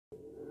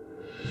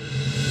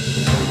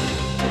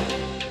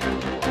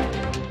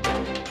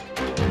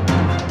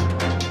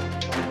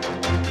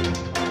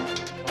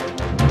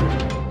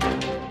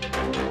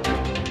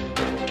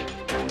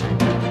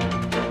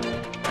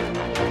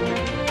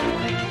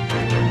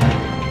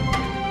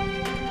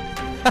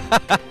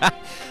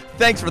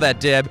Thanks for that,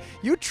 Deb.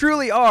 You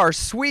truly are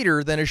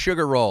sweeter than a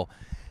sugar roll.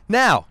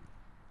 Now,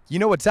 you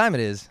know what time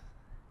it is.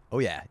 Oh,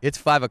 yeah, it's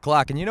 5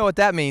 o'clock, and you know what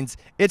that means.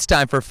 It's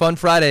time for Fun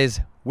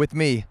Fridays with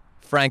me,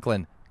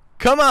 Franklin.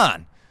 Come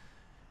on.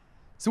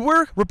 So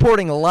we're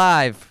reporting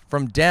live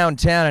from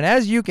downtown, and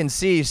as you can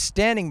see,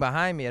 standing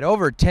behind me at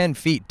over 10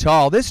 feet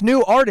tall, this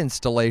new art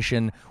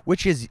installation,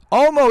 which is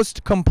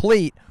almost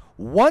complete,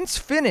 once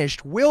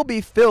finished, will be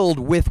filled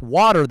with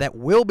water that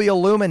will be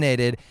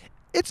illuminated.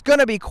 It's going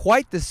to be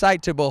quite the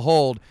sight to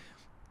behold.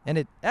 And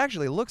it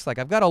actually looks like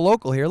I've got a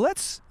local here.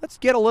 Let's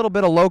get a little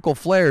bit of local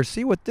flair,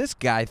 see what this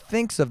guy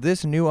thinks of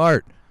this new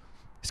art.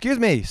 Excuse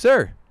me,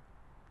 sir.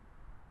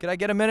 Could I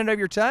get a minute of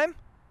your time?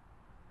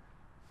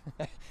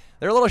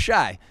 They're a little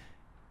shy.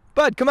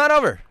 Bud, come on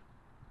over.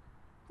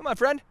 Come on,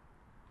 friend.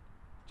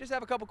 Just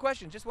have a couple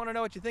questions. Just want to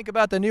know what you think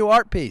about the new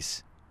art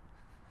piece.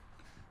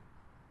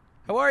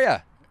 How are you?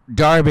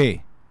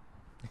 Darby.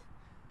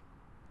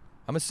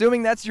 I'm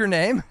assuming that's your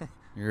name.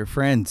 Your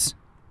friends.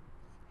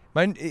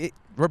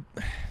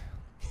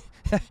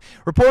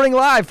 Reporting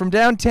live from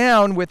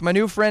downtown with my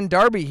new friend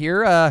Darby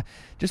here.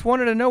 Just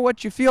wanted to know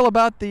what you feel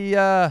about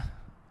the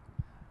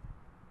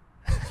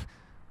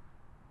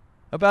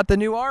about the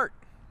new art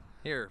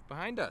here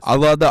behind us. I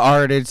love the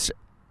art. It's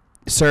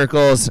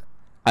circles,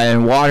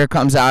 and water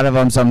comes out of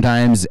them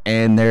sometimes,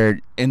 and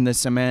they're in the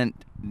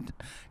cement.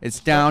 It's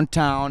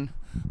downtown.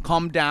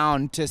 Come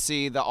down to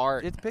see the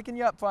art. It's picking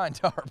you up fine,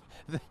 Darb.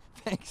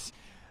 Thanks.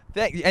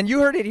 And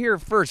you heard it here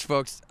first,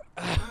 folks.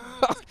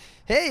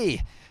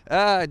 Hey,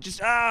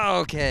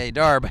 okay,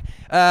 Darb.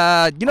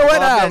 You know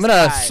what? I'm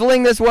gonna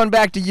sling this one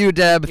back to you,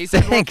 Deb.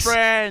 Thanks.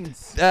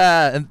 Friends.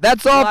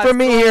 That's all from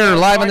me here,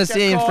 live on the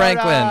scene,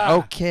 Franklin.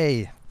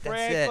 Okay,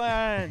 that's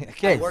it.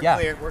 Okay, we're yeah.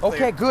 clear. We're okay,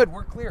 clear. good.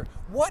 We're clear.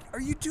 What are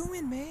you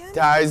doing, man?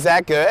 Is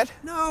that good?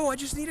 No, I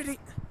just needed to. You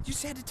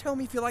just had to tell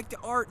me if you liked the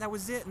art. That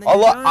was it. And then I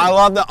you're done.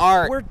 love the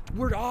art.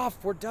 We're off.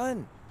 We're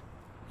done.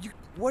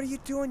 What are you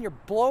doing? You're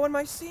blowing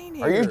my scene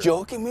here. Are you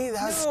joking me?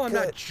 That's no, I'm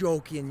good. not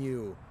joking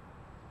you.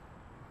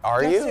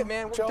 Are That's you? it,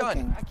 man. We're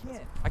joking?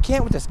 done. I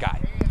can't with this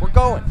guy. We're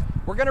going.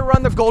 We're gonna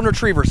run the golden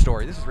retriever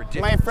story. This is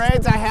ridiculous. My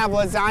friends, I have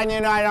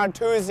lasagna night on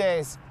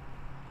Tuesdays.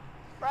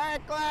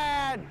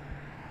 Franklin!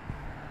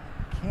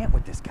 Can't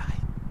with this guy.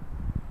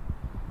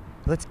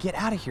 Let's get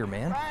out of here,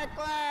 man.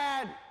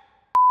 Franklin!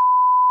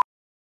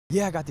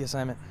 Yeah, I got the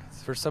assignment.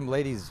 It's for some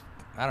lady's,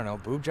 I don't know,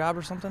 boob job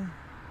or something.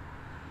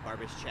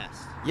 Barber's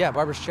chest. Yeah,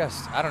 barber's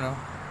chest. I don't know.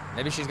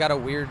 Maybe she's got a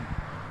weird.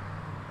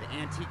 The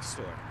antique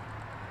store.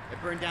 It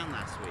burned down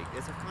last week.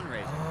 It's a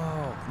fundraiser.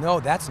 Oh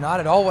no, that's not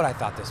at all what I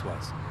thought this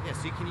was. Yeah,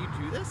 so can you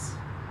do this?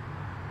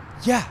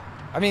 Yeah,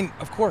 I mean,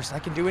 of course, I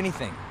can do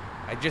anything.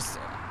 I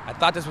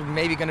thought this was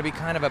maybe going to be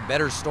kind of a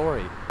better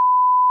story.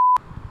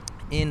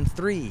 In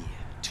 3,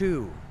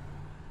 2.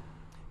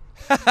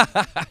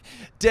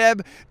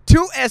 Deb,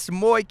 tu es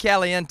muy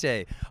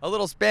caliente. A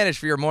little Spanish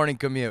for your morning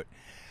commute.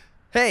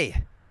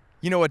 Hey,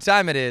 you know what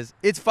time it is.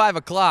 It's 5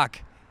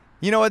 o'clock.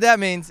 You know what that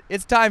means.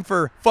 It's time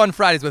for Fun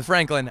Fridays with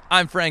Franklin.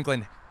 I'm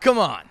Franklin. Come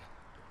on.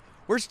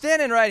 We're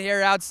standing right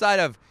here outside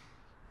of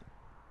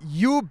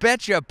You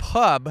Betcha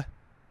Pub,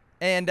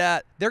 and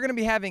they're going to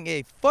be having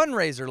a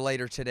fundraiser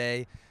later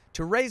today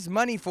to raise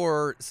money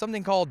for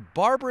something called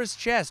Barbara's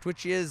Chest,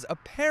 which is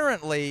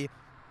apparently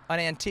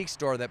an antique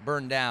store that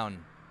burned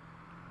down.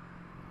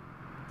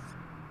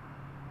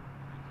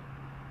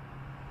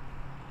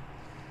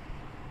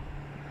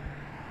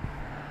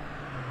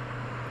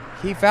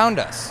 He found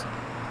us.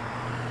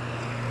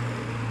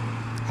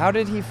 How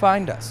did he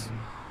find us?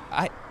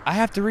 I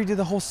have to redo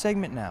the whole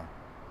segment now.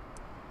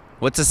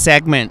 What's a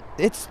segment?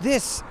 It's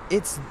this.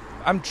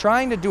 I'm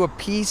trying to do a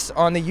piece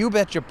on the You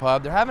Betcha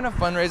Pub. They're having a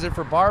fundraiser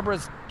for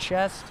Barbara's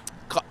Chest.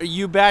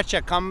 You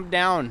betcha. Come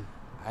down.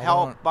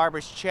 Help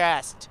Barbara's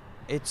chest.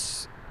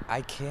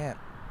 I can't.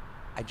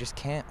 I just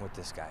can't with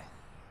this guy.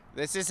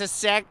 This is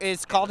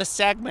it's called a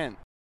segment.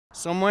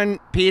 Someone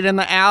peed in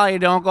the alley.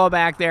 Don't go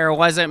back there. It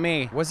wasn't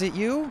me. Was it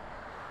you?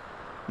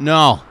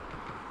 No.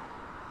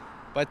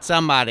 But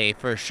somebody,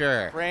 for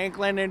sure.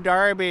 Franklin and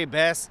Darby,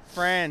 best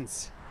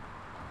friends.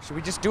 Should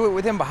we just do it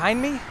with him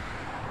behind me?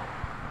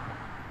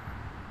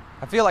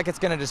 I feel like it's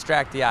going to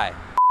distract the eye.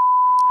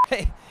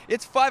 Hey,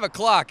 it's 5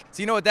 o'clock,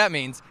 so you know what that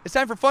means. It's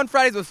time for Fun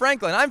Fridays with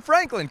Franklin. I'm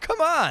Franklin. Come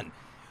on.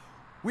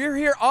 We're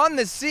here on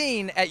the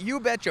scene at You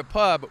Betcha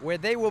Pub, where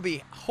they will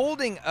be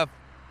holding a...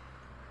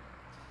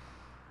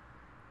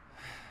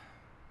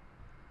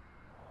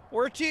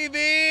 We're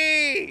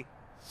TV!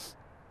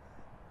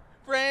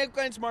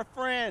 Franklin's my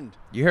friend.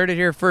 You heard it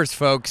here first,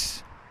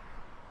 folks.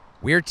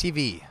 We're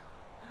TV.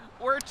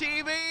 We're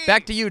TV!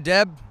 Back to you,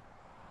 Deb.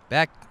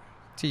 Back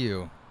to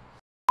you.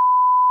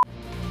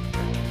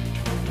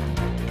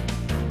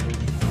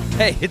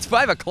 Hey, it's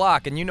 5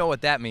 o'clock, and you know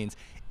what that means.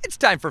 It's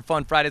time for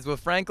Fun Fridays with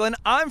Franklin.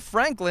 I'm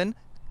Franklin.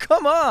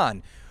 Come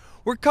on.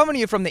 We're coming to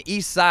you from the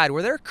east side,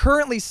 where they're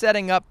currently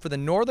setting up for the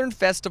Northern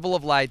Festival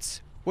of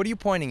Lights. What are you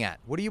pointing at?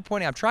 What are you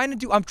pointing at?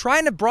 I'm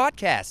trying to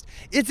broadcast.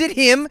 Is it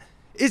him?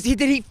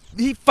 Did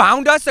he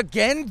found us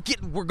again?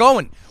 We're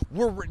going.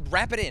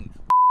 Wrap it in.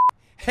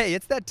 Hey,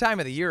 it's that time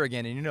of the year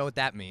again, and you know what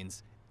that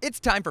means. It's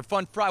time for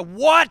Fun Friday.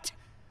 What?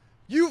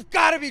 You've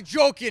got to be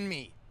joking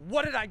me.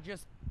 What did I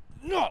just...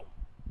 No.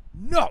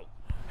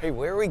 Hey,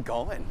 where are we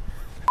going?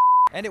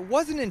 And it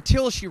wasn't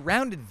until she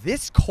rounded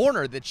this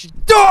corner that she...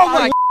 Oh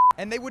my...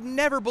 And they would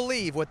never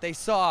believe what they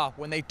saw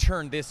when they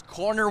turned this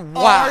corner.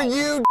 Wow. Are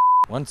you...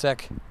 One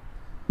sec.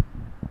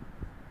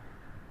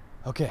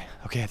 Okay,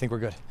 I think we're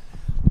good.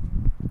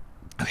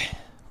 Okay,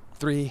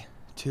 3,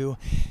 2...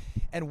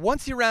 And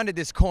once he rounded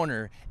this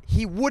corner,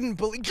 he wouldn't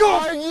believe...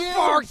 Are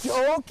you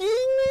joking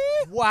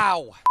me?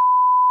 Wow.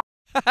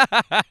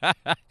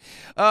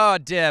 Oh,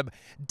 Deb.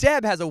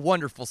 Deb has a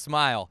wonderful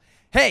smile.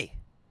 Hey,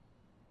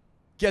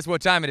 guess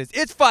what time it is?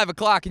 It's 5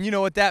 o'clock, and you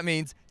know what that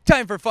means.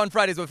 Time for Fun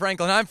Fridays with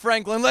Franklin. I'm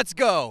Franklin. Let's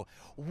go.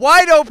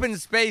 Wide open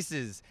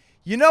spaces.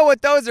 You know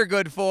what those are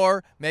good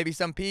for. Maybe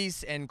some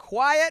peace and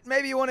quiet.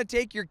 Maybe you want to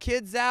take your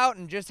kids out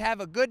and just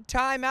have a good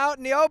time out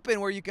in the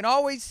open where you can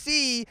always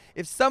see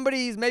if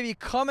somebody's maybe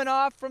coming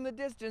off from the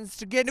distance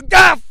to get...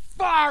 Ah,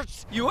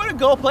 farce! You want to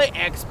go play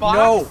Xbox?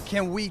 No,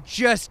 can we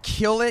just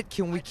kill it?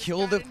 Can we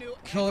kill the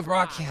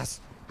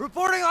broadcast?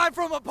 Reporting live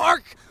from a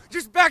park.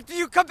 Just back to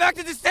you. Come back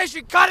to the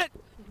station. Cut it.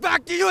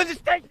 Back to you in the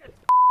station.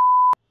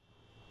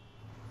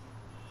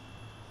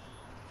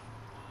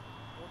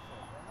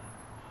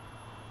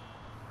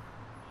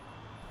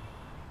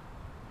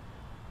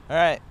 All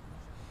right.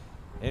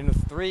 In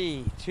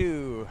 3,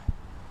 2.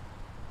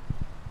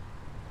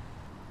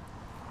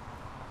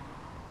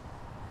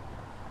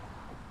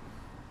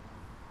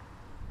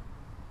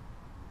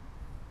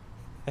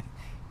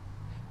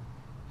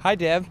 Hi,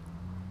 Deb.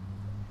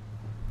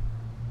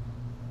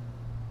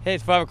 Hey,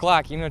 it's 5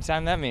 o'clock. You know what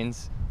time that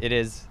means. It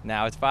is.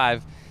 Now it's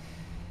 5.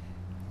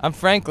 I'm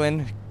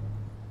Franklin.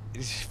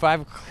 It's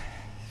 5 o'clock.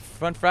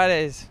 Fun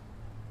Fridays.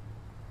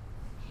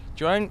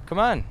 Join. Come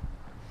on.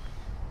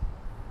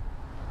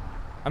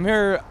 I'm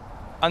here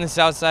on the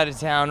south side of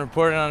town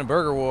reporting on a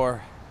burger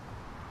war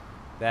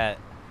that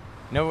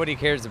nobody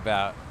cares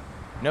about.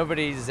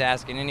 Nobody's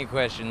asking any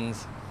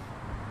questions.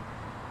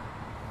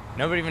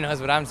 Nobody even knows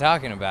what I'm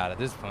talking about at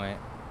this point.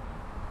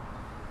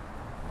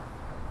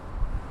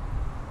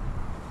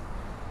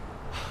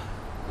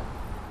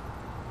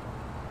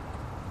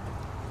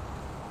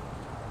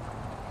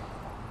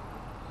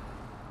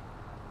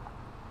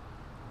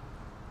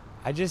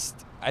 I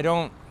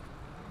don't...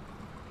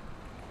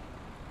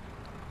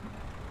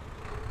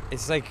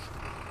 It's like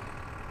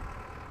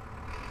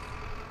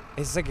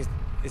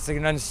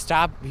an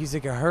unstop. He's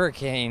like a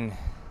hurricane.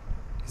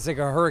 It's like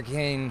a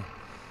hurricane,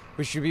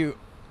 which should be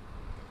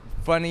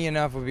funny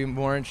enough. Would be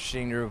more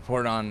interesting to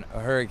report on a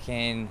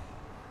hurricane.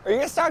 Are you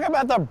guys talking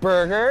about the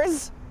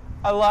burgers?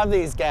 I love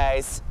these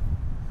guys.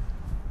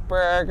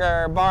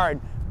 Burger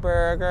Barn.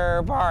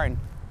 Burger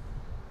Barn.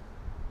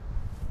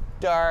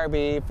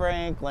 Darby,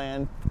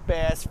 Franklin,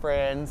 best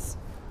friends.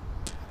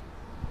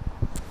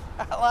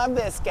 I love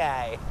this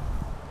guy.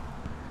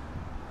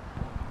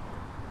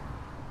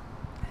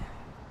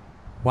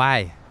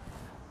 Why?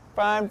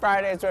 Fun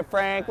Fridays with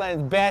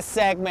Franklin's best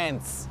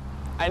segments.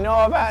 I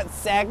know about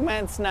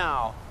segments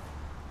now.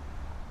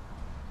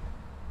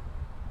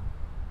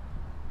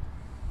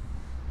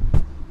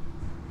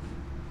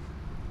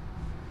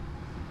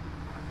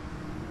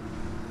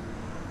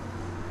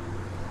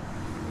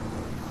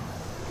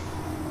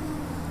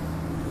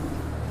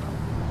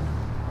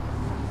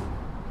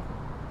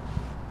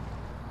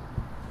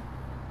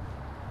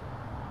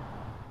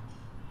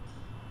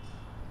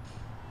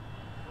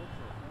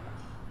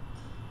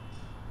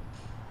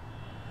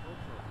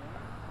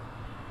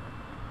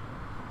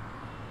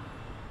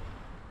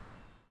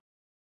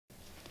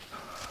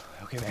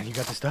 Okay, man, you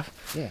got the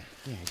stuff? Yeah.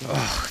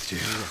 Oh, dude.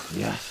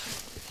 Yeah.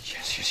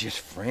 Yes,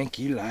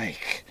 Frankie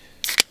like.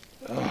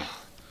 Oh.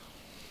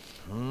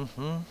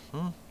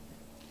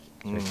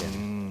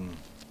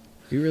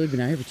 You really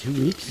been out here for 2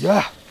 weeks?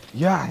 Yeah,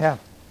 I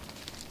have.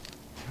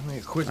 I'm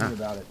gonna quiz me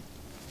about it.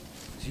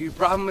 So you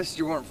promised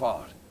you weren't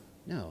followed.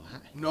 No.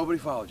 Nobody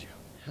followed you.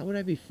 How would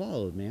I be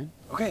followed, man?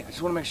 Okay, I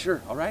just want to make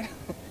sure, all right?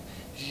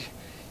 You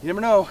never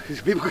know.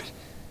 People could...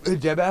 Did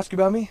Deb ask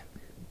about me?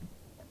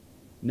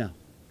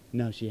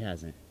 No, she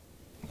hasn't.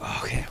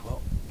 Okay,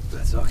 well,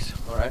 that sucks.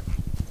 All right.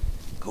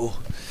 Cool.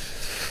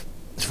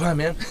 It's fine,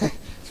 man.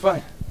 It's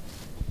fine.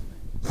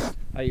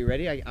 Are you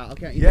ready? I'll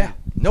count you Yeah. down.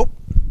 Nope.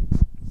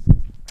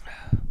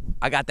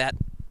 I got that.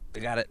 I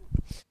got it.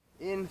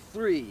 In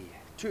 3,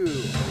 2.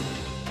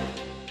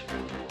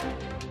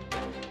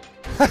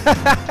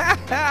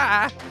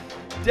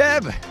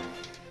 Deb,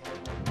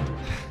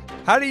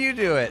 how do you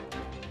do it?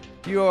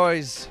 You're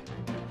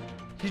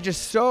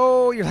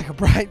like a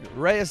bright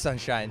ray of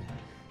sunshine.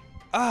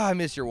 Ah, I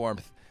miss your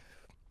warmth.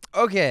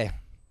 Okay.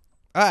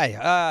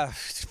 Hi,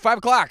 5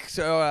 o'clock.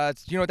 So,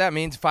 you know what that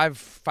means.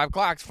 5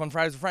 o'clock. Fun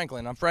Fridays with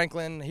Franklin. I'm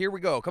Franklin. Here we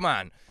go. Come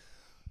on.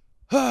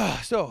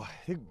 So,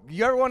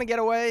 you ever want to get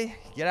away?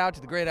 Get out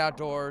to the great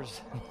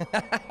outdoors.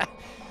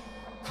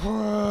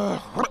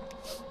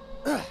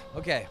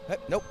 Okay.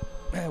 Nope.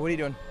 What are you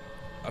doing?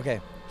 Okay.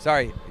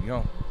 Sorry.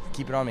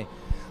 Keep it on me.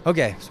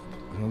 Okay. So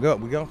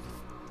we go.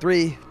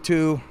 3,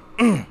 2.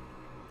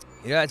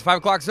 Yeah, it's 5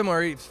 o'clock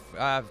somewhere. You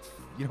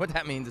know what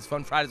that means. It's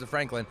Fun Fridays with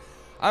Franklin.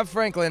 I'm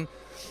Franklin,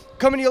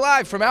 coming to you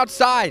live from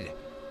outside.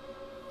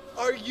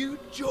 Are you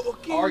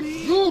joking Are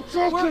me? you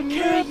joking me?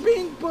 We're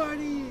camping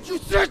buddies. You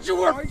said you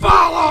were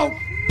followed.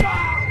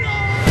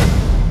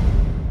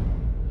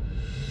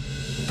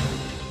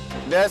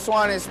 This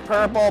one is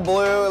purple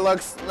blue. It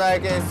looks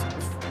like it's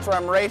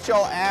from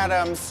Rachel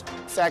Adams,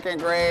 2nd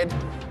grade.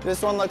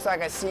 This one looks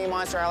like a sea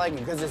monster. I like it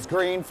because it's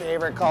green,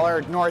 favorite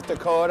color, North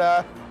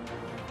Dakota.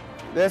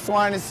 This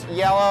one is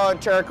yellow,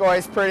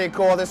 turquoise, pretty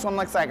cool. This one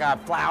looks like a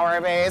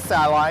flower vase.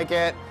 I like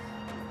it.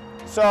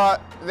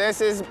 So this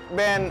has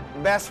been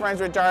Best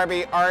Friends with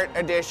Darby Art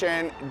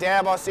Edition.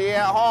 Deb, I'll see you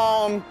at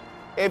home.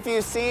 If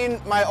you've seen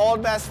my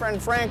old best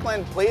friend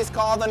Franklin, please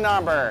call the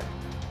number,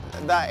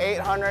 the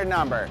 800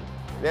 number.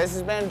 This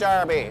has been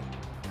Darby.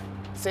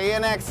 See you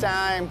next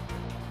time.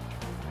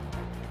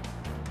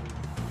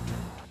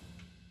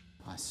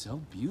 Oh, it's so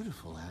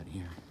beautiful out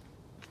here.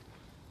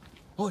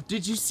 Oh,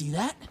 did you see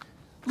that?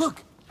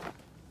 Look,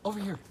 over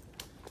here.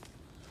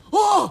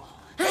 Oh,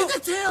 hey,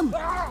 that's him.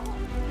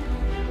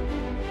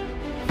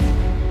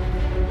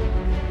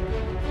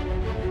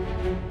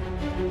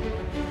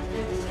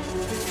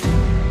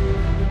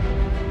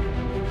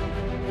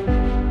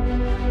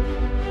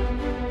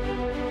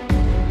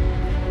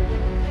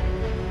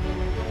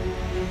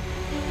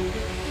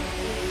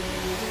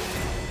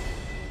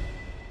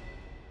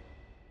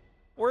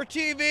 We're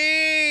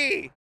TV!